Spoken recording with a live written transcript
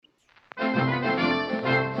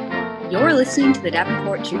You're listening to the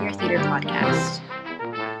Davenport Junior Theater Podcast.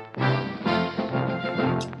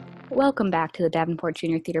 Welcome back to the Davenport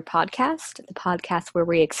Junior Theater Podcast, the podcast where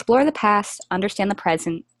we explore the past, understand the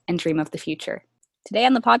present, and dream of the future. Today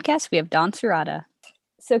on the podcast, we have Don Serrata.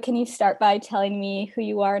 So can you start by telling me who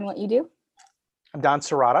you are and what you do? I'm Don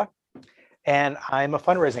Serrata, and I'm a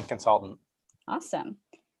fundraising consultant. Awesome.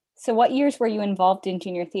 So what years were you involved in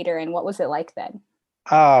junior theater, and what was it like then?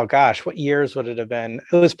 Oh gosh, what years would it have been?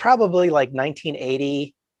 It was probably like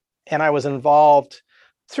 1980, and I was involved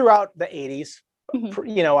throughout the 80s. Mm-hmm.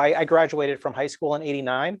 You know, I graduated from high school in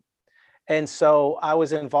 89, and so I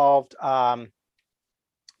was involved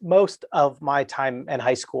most of my time in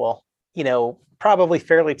high school. You know, probably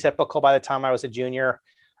fairly typical. By the time I was a junior,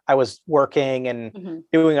 I was working and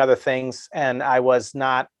doing other things, and I was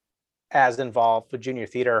not as involved with junior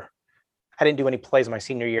theater. I didn't do any plays my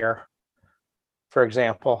senior year, for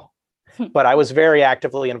example, but I was very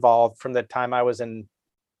actively involved from the time I was in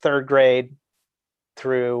third grade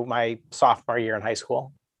through my sophomore year in high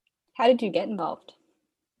school. How did you get involved?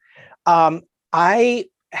 I'm the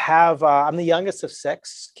youngest of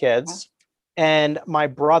 6 kids, and my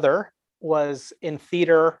brother was in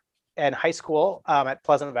theater and high school at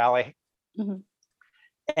Pleasant Valley.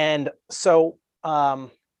 And so I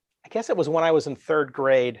guess it was when I was in third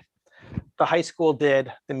grade, the high school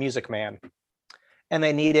did The Music Man, and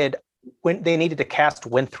they needed to cast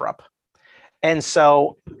Winthrop. And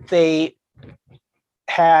so they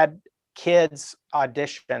had kids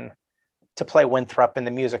audition to play Winthrop in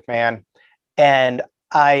The Music Man. And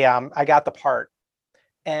I got the part,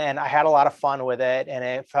 and I had a lot of fun with it. And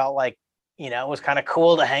it felt like, you know, it was kind of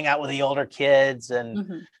cool to hang out with the older kids.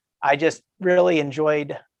 And I just really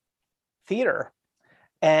enjoyed theater.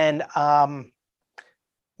 And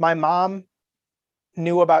my mom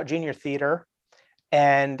knew about junior theater,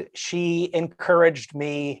 and she encouraged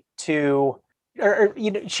me to,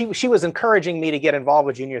 she was encouraging me to get involved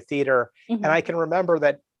with junior theater. And I can remember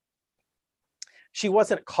that she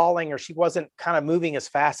wasn't calling, or she wasn't kind of moving as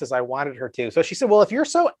fast as I wanted her to. So she said, well, if you're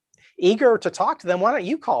so eager to talk to them, why don't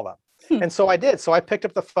you call them? And so I did. So I picked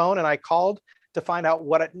up the phone and I called to find out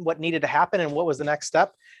what needed to happen and what was the next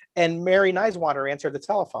step. And Mary Neiswander answered the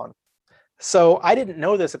telephone. So I didn't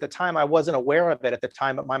know this at the time. I wasn't aware of it at the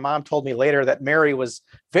time, but my mom told me later that Mary was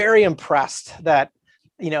very impressed that,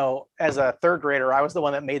 you know, as a third grader, I was the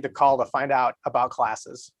one that made the call to find out about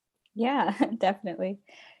classes. Yeah, definitely.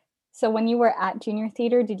 So when you were at junior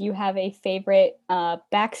theater, did you have a favorite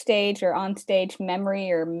backstage or onstage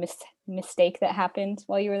memory or mistake that happened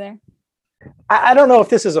while you were there? I don't know if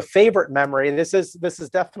this is a favorite memory. This is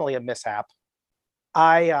definitely a mishap.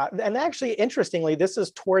 And actually, interestingly, this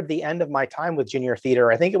is toward the end of my time with junior theater.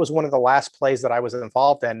 I think it was one of the last plays that I was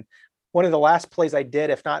involved in. One of the last plays I did,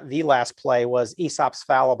 if not the last play, was Aesop's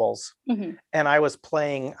Fallables. And I was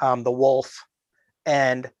playing the wolf.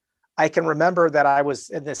 And I can remember that I was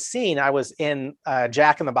in this scene. I was in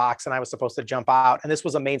Jack in the Box, and I was supposed to jump out. And this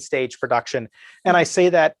was a main stage production. And I say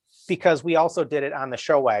that because we also did it on the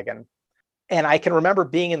show wagon. And I can remember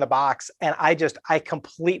being in the box, and I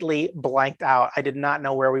completely blanked out. I did not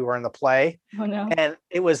know where we were in the play. Oh no. And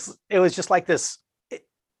it was just like this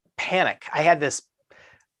panic. I had this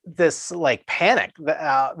like panic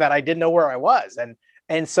that I didn't know where I was.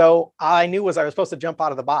 And so all I knew was I was supposed to jump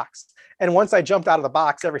out of the box. And once I jumped out of the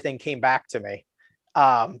box, everything came back to me.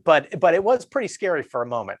 But it was pretty scary for a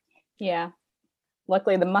moment. Yeah.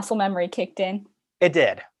 Luckily the muscle memory kicked in. It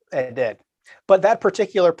did. But that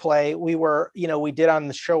particular play, we did on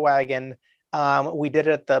the show wagon. We did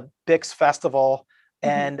it at the Bix Festival.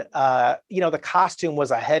 And, the costume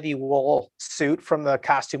was a heavy wool suit from the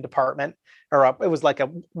costume department, it was like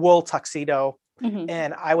a wool tuxedo.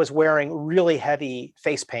 And I was wearing really heavy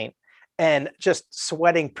face paint and just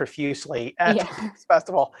sweating profusely at the Bix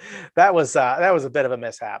Festival. That was a bit of a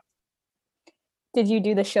mishap. Did you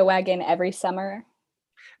do the show wagon every summer?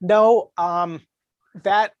 No,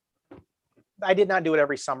 that I did not do it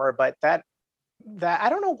every summer, but that I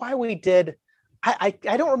don't know why we did. I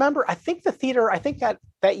don't remember. I think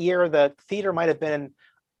that year the theater might have been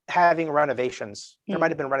having renovations. There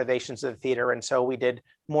might have been renovations of the theater, and so we did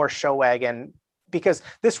more show wagon because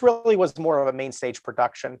this really was more of a main stage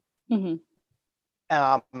production. And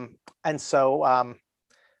so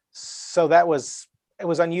it was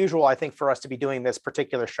unusual, I think, for us to be doing this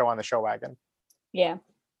particular show on the show wagon. Yeah.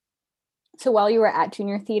 So while you were at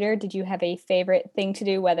junior theater, did you have a favorite thing to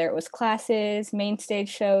do, whether it was classes, main stage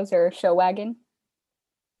shows, or show wagon?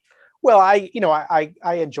 Well, I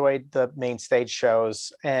enjoyed the main stage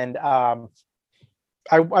shows, and I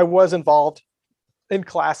was involved in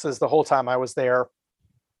classes the whole time I was there.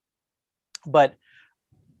 But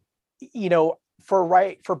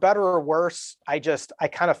for better or worse, I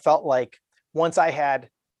kind of felt like once I had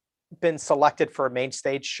been selected for a main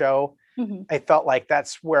stage show, Mm-hmm. I felt like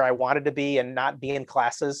that's where I wanted to be and not be in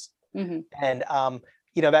classes. Mm-hmm. And,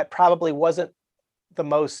 that probably wasn't the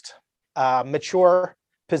most mature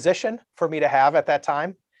position for me to have at that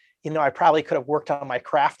time. I probably could have worked on my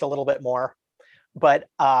craft a little bit more, but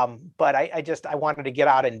I wanted to get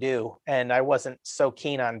out and do, and I wasn't so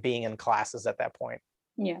keen on being in classes at that point.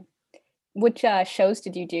 Yeah. Which shows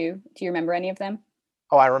did you do? Do you remember any of them?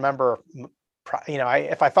 Oh, I remember,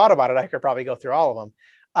 if I thought about it, I could probably go through all of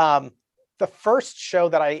them. The first show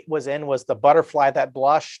that I was in was The Butterfly That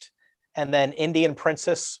Blushed, and then Indian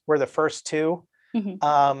Princess were the first two.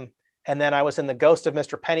 Mm-hmm. And then I was in The Ghost of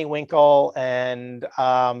Mr. Pennywinkle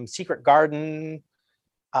and Secret Garden,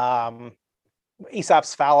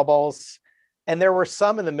 Aesop's Fallables. And there were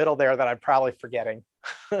some in the middle there that I'm probably forgetting,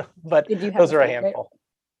 but those are a handful.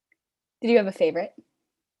 Did you have a favorite?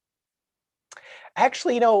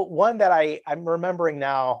 Actually, one that I'm remembering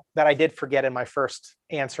now that I did forget in my first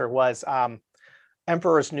answer was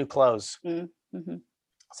Emperor's New Clothes. Mm-hmm.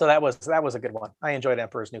 So that was a good one. I enjoyed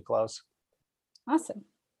Emperor's New Clothes. Awesome.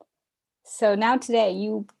 So now today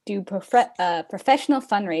you do professional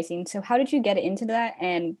fundraising. So how did you get into that,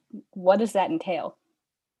 and what does that entail?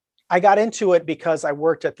 I got into it because I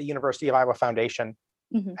worked at the University of Iowa Foundation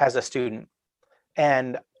Mm-hmm. as a student,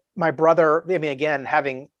 and my brother, again,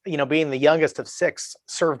 having, being the youngest of six,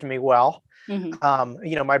 served me well.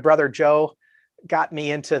 Mm-hmm. My brother Joe got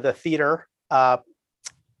me into the theater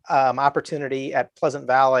opportunity at Pleasant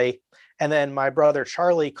Valley. And then my brother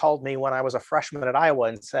Charlie called me when I was a freshman at Iowa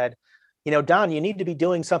and said, Don, you need to be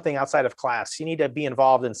doing something outside of class. You need to be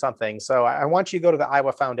involved in something. So I want you to go to the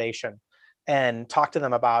Iowa Foundation and talk to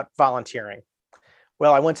them about volunteering.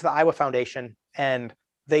 Well, I went to the Iowa Foundation, and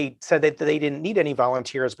they said that they didn't need any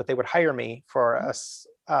volunteers, but they would hire me for an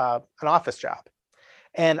office job.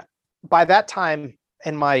 And by that time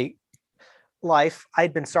in my life,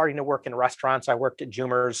 I'd been starting to work in restaurants. I worked at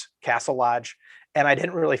Jumer's, Castle Lodge, and I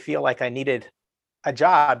didn't really feel like I needed a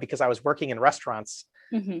job because I was working in restaurants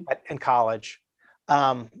Mm-hmm. in college.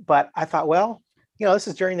 But I thought, well, this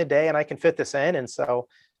is during the day and I can fit this in. And so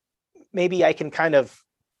maybe I can kind of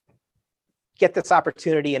get this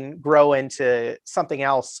opportunity and grow into something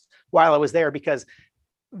else while I was there, because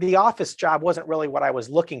the office job wasn't really what I was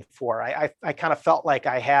looking for. I kind of felt like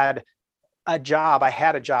I had a job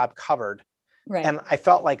covered. Right. And I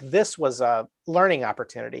felt like this was a learning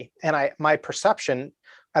opportunity. And my perception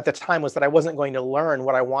at the time was that I wasn't going to learn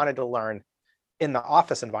what I wanted to learn in the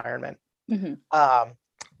office environment. Mm-hmm.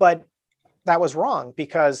 But that was wrong,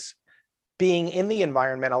 because being in the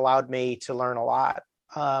environment allowed me to learn a lot.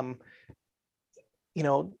 Learning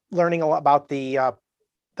a lot about the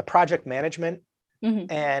project management,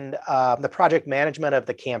 Mm-hmm. and the project management of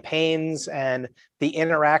the campaigns and the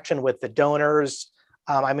interaction with the donors.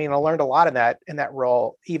 I learned a lot in that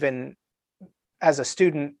role, even as a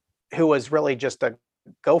student who was really just a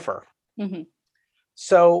gopher. Mm-hmm.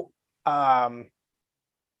 So when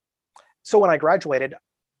I graduated,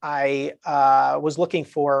 I was looking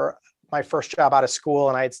for my first job out of school,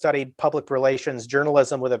 and I had studied public relations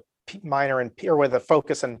journalism with a minor or with a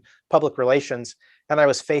focus in public relations. And I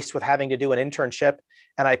was faced with having to do an internship,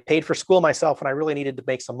 and I paid for school myself, and I really needed to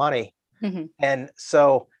make some money. Mm-hmm. And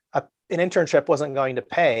so an internship wasn't going to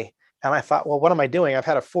pay. And I thought, well, what am I doing? I've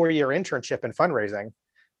had a 4-year internship in fundraising.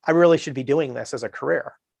 I really should be doing this as a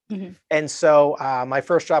career. Mm-hmm. And so my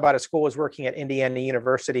first job out of school was working at Indiana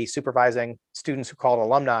University, supervising students who called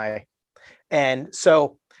alumni. And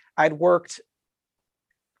so I'd worked,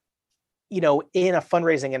 in a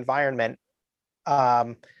fundraising environment,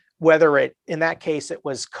 whether in that case, it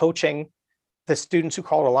was coaching the students who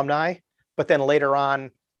called alumni, but then later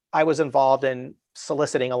on, I was involved in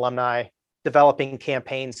soliciting alumni, developing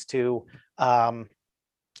campaigns to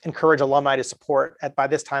encourage alumni to support. By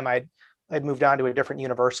this time, I'd moved on to a different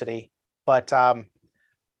university. But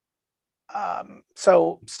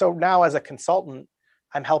so now as a consultant,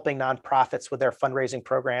 I'm helping nonprofits with their fundraising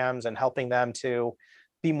programs and helping them to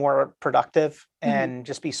be more productive and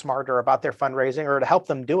just be smarter about their fundraising, or to help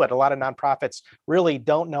them do it. A lot of nonprofits really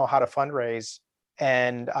don't know how to fundraise.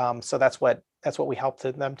 And so that's what we help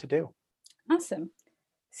them to do. Awesome.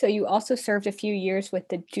 So you also served a few years with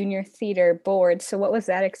the Junior Theater Board. So what was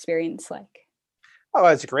that experience like? Oh,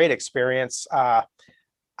 it was a great experience. I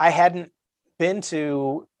hadn't been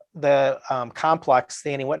to the complex,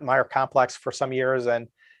 the Annie Wittenmeyer complex, for some years, and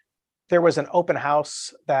there was an open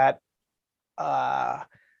house that I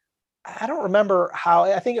don't remember how.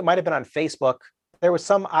 I think it might have been on Facebook. There was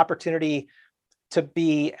some opportunity to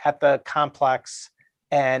be at the complex,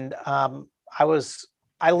 And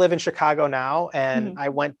I live in Chicago now, and I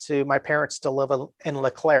went to, my parents still live in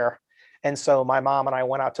LeClaire. And so my mom and I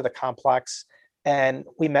went out to the complex and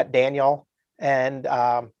we met Daniel, and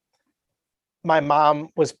my mom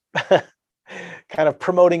was kind of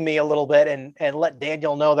promoting me a little bit and let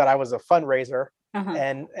Daniel know that I was a fundraiser.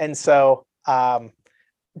 Uh-huh. And so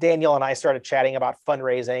Daniel and I started chatting about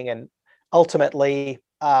fundraising, and ultimately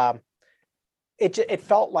it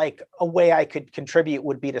felt like a way I could contribute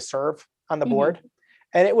would be to serve on the board.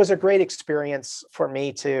 And it was a great experience for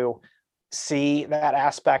me to see that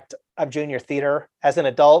aspect of junior theater as an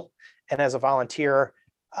adult and as a volunteer.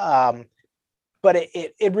 But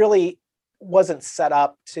it really wasn't set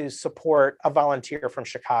up to support a volunteer from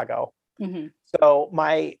Chicago. So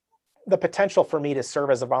the potential for me to serve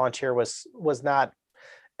as a volunteer was not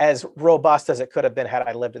as robust as it could have been had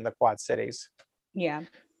I lived in the Quad Cities. Yeah,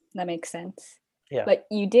 that makes sense. Yeah. But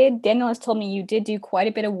Daniel has told me you did do quite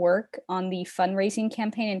a bit of work on the fundraising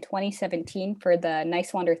campaign in 2017 for the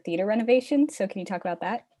Nicewander Theater renovation. So can you talk about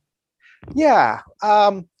that? Yeah.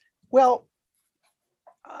 Well,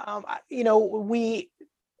 we,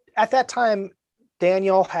 at that time,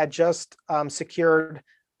 Daniel had just secured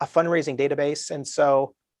a fundraising database. And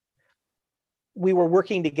so we were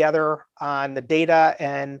working together on the data,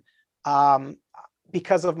 and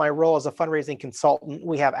because of my role as a fundraising consultant,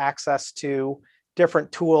 we have access to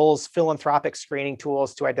different tools, philanthropic screening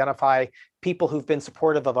tools, to identify people who've been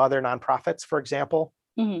supportive of other nonprofits, for example.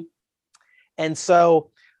 And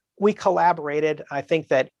so we collaborated. I think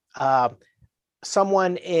that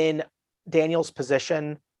someone in Daniel's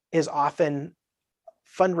position is often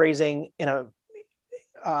fundraising in a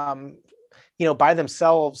by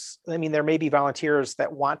themselves. I mean, there may be volunteers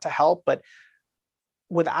that want to help, but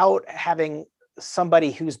without having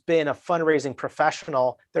somebody who's been a fundraising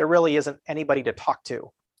professional, there really isn't anybody to talk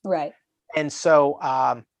to. Right. And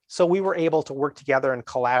so we were able to work together and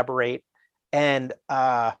collaborate. And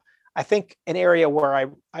I think an area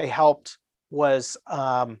where I helped was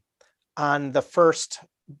on the first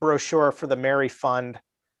brochure for the Mary Fund,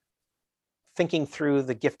 thinking through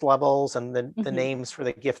the gift levels and the names for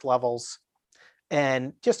the gift levels,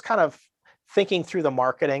 and just kind of thinking through the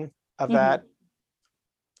marketing of that.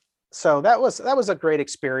 So that was a great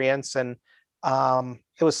experience. And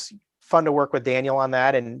it was fun to work with Daniel on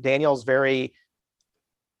that. And Daniel's very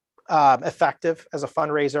effective as a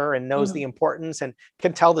fundraiser and knows the importance and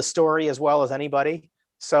can tell the story as well as anybody.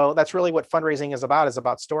 So that's really what fundraising is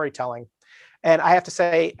about storytelling. And I have to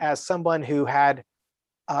say, as someone who had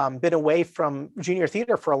been away from junior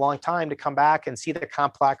theater for a long time, to come back and see the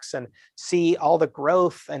complex and see all the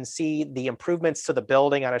growth and see the improvements to the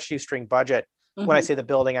building on a shoestring budget. When I say the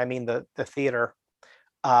building, I mean the theater.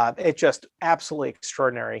 It's just absolutely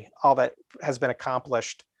extraordinary, all that has been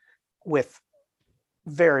accomplished with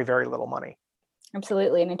very, very little money.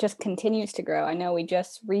 Absolutely. And it just continues to grow. I know we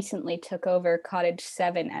just recently took over Cottage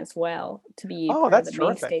 7 as well to be part of the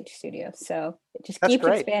main stage studio. So it just keeps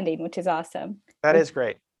expanding, which is awesome. That is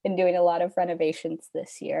great. Been doing a lot of renovations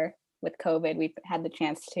this year with COVID. We've had the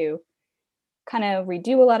chance to kind of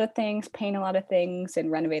redo a lot of things, paint a lot of things,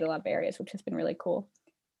 and renovate a lot of areas, which has been really cool.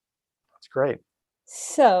 That's great.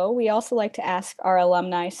 So we also like to ask our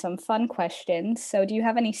alumni some fun questions. So do you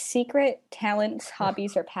have any secret talents,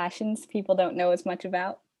 hobbies, or passions people don't know as much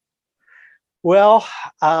about? Well,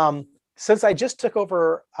 since I just took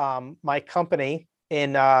over my company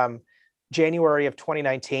in January of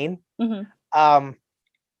 2019,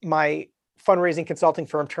 my fundraising consulting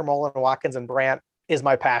firm, Termola and Watkins and Brandt, is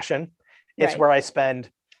my passion. It's where I spend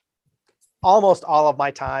almost all of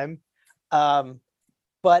my time.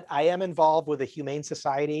 But I am involved with the Humane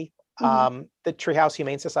Society, the Treehouse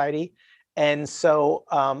Humane Society. And so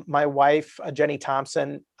my wife, Jenny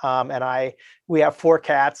Thompson, and we have 4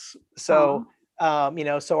 cats. So,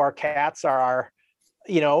 so our cats are our,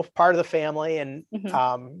 part of the family, and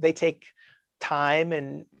they take time,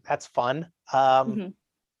 and that's fun.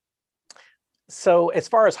 So as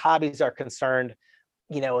far as hobbies are concerned,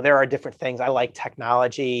 there are different things. I like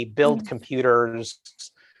technology, build computers,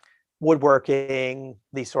 woodworking,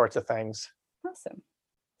 these sorts of things. Awesome.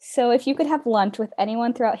 So if you could have lunch with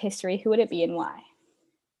anyone throughout history, who would it be and why?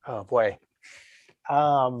 Oh boy.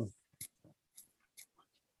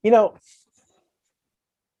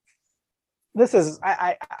 This is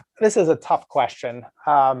a tough question.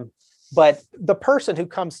 But the person who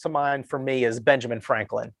comes to mind for me is Benjamin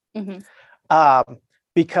Franklin.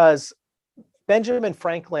 Because Benjamin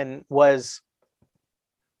Franklin was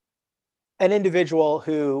an individual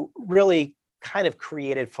who really kind of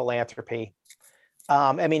created philanthropy.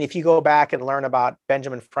 I mean, if you go back and learn about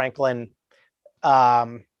Benjamin Franklin,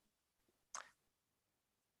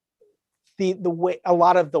 the way, a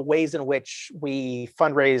lot of the ways in which we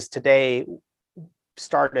fundraise today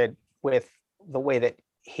started with the way that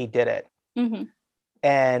he did it. Mm-hmm.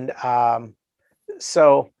 And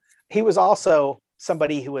so he was also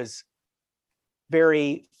somebody who was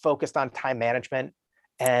very focused on time management.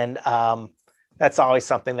 And that's always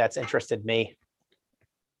something that's interested me.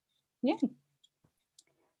 Yeah.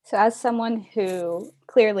 So as someone who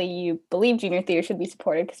clearly you believe junior theater should be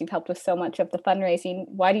supported because you've helped with so much of the fundraising,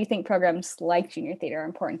 why do you think programs like junior theater are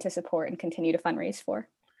important to support and continue to fundraise for?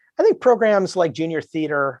 I think programs like junior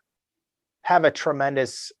theater have the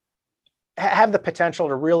potential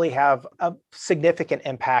to really have a significant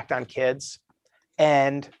impact on kids.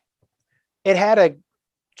 And it had a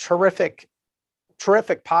terrific,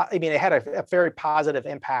 it had a very positive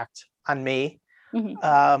impact on me.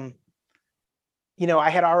 Mm-hmm. I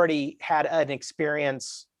had already had a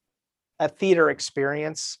theater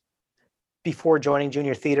experience before joining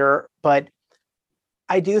junior theater, but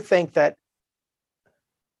I do think that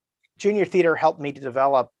junior theater helped me to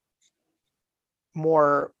develop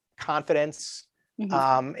more confidence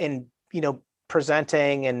in,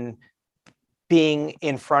 presenting and being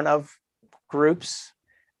in front of groups.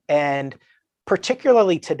 And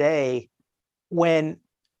particularly today, when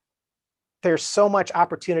there's so much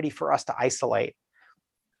opportunity for us to isolate.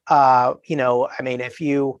 If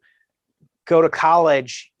you go to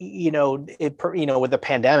college, with the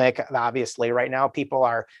pandemic, obviously right now people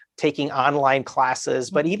are taking online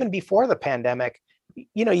classes, but even before the pandemic,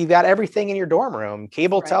 you've got everything in your dorm room,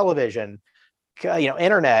 cable television,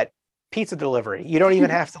 internet, pizza delivery. You don't even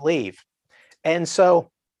have to leave. And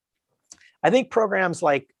so I think programs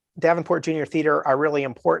like Davenport Junior Theater are really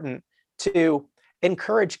important to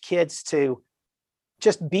encourage kids to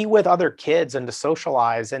just be with other kids and to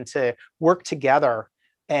socialize and to work together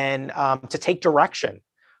and to take direction,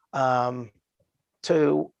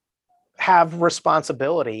 to have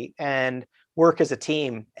responsibility and work as a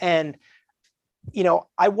team. And,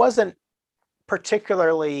 I wasn't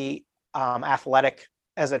particularly athletic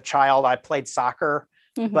as a child. I played soccer,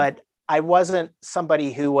 but I wasn't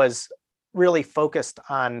somebody who was really focused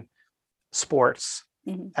on sports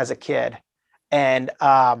as a kid. And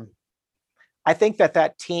I think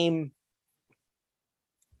that teamwork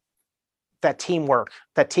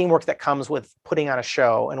that comes with putting on a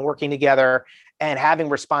show and working together and having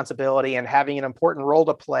responsibility and having an important role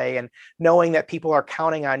to play and knowing that people are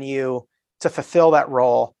counting on you to fulfill that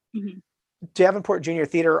role. Davenport Junior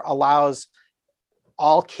Theater allows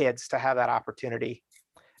all kids to have that opportunity.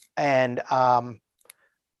 And I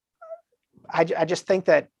just think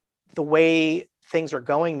that the way things are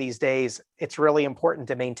going these days, it's really important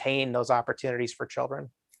to maintain those opportunities for children.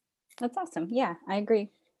 That's awesome. Yeah, I agree.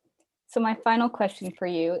 So my final question for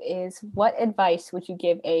you is, what advice would you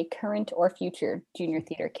give a current or future junior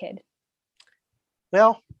theater kid?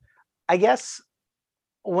 Well, I guess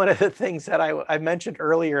one of the things that I mentioned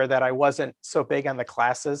earlier, that I wasn't so big on the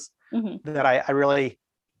classes, that I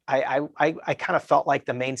kind of felt like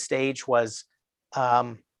the main stage was,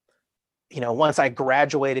 once I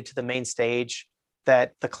graduated to the main stage,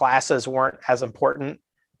 that the classes weren't as important.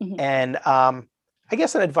 And I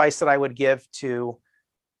guess an advice that I would give to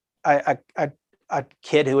a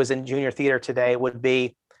kid who is in junior theater today would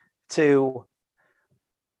be to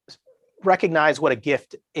recognize what a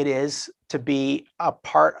gift it is to be a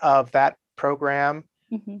part of that program,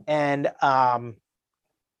 and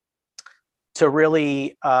to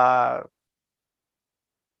really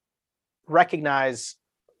recognize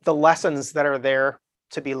the lessons that are there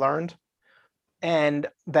to be learned, and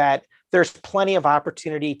that there's plenty of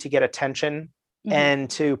opportunity to get attention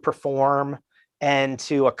and to perform and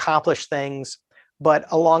to accomplish things. But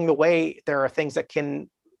along the way, there are things that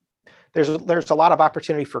there's a lot of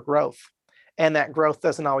opportunity for growth, and that growth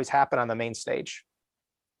doesn't always happen on the main stage.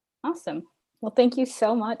 Awesome. Well, thank you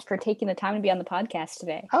so much for taking the time to be on the podcast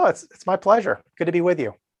today. Oh, it's my pleasure. Good to be with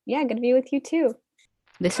you. Yeah, good to be with you too.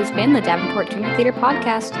 This has been the Davenport Junior Theater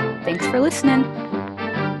Podcast. Thanks for listening.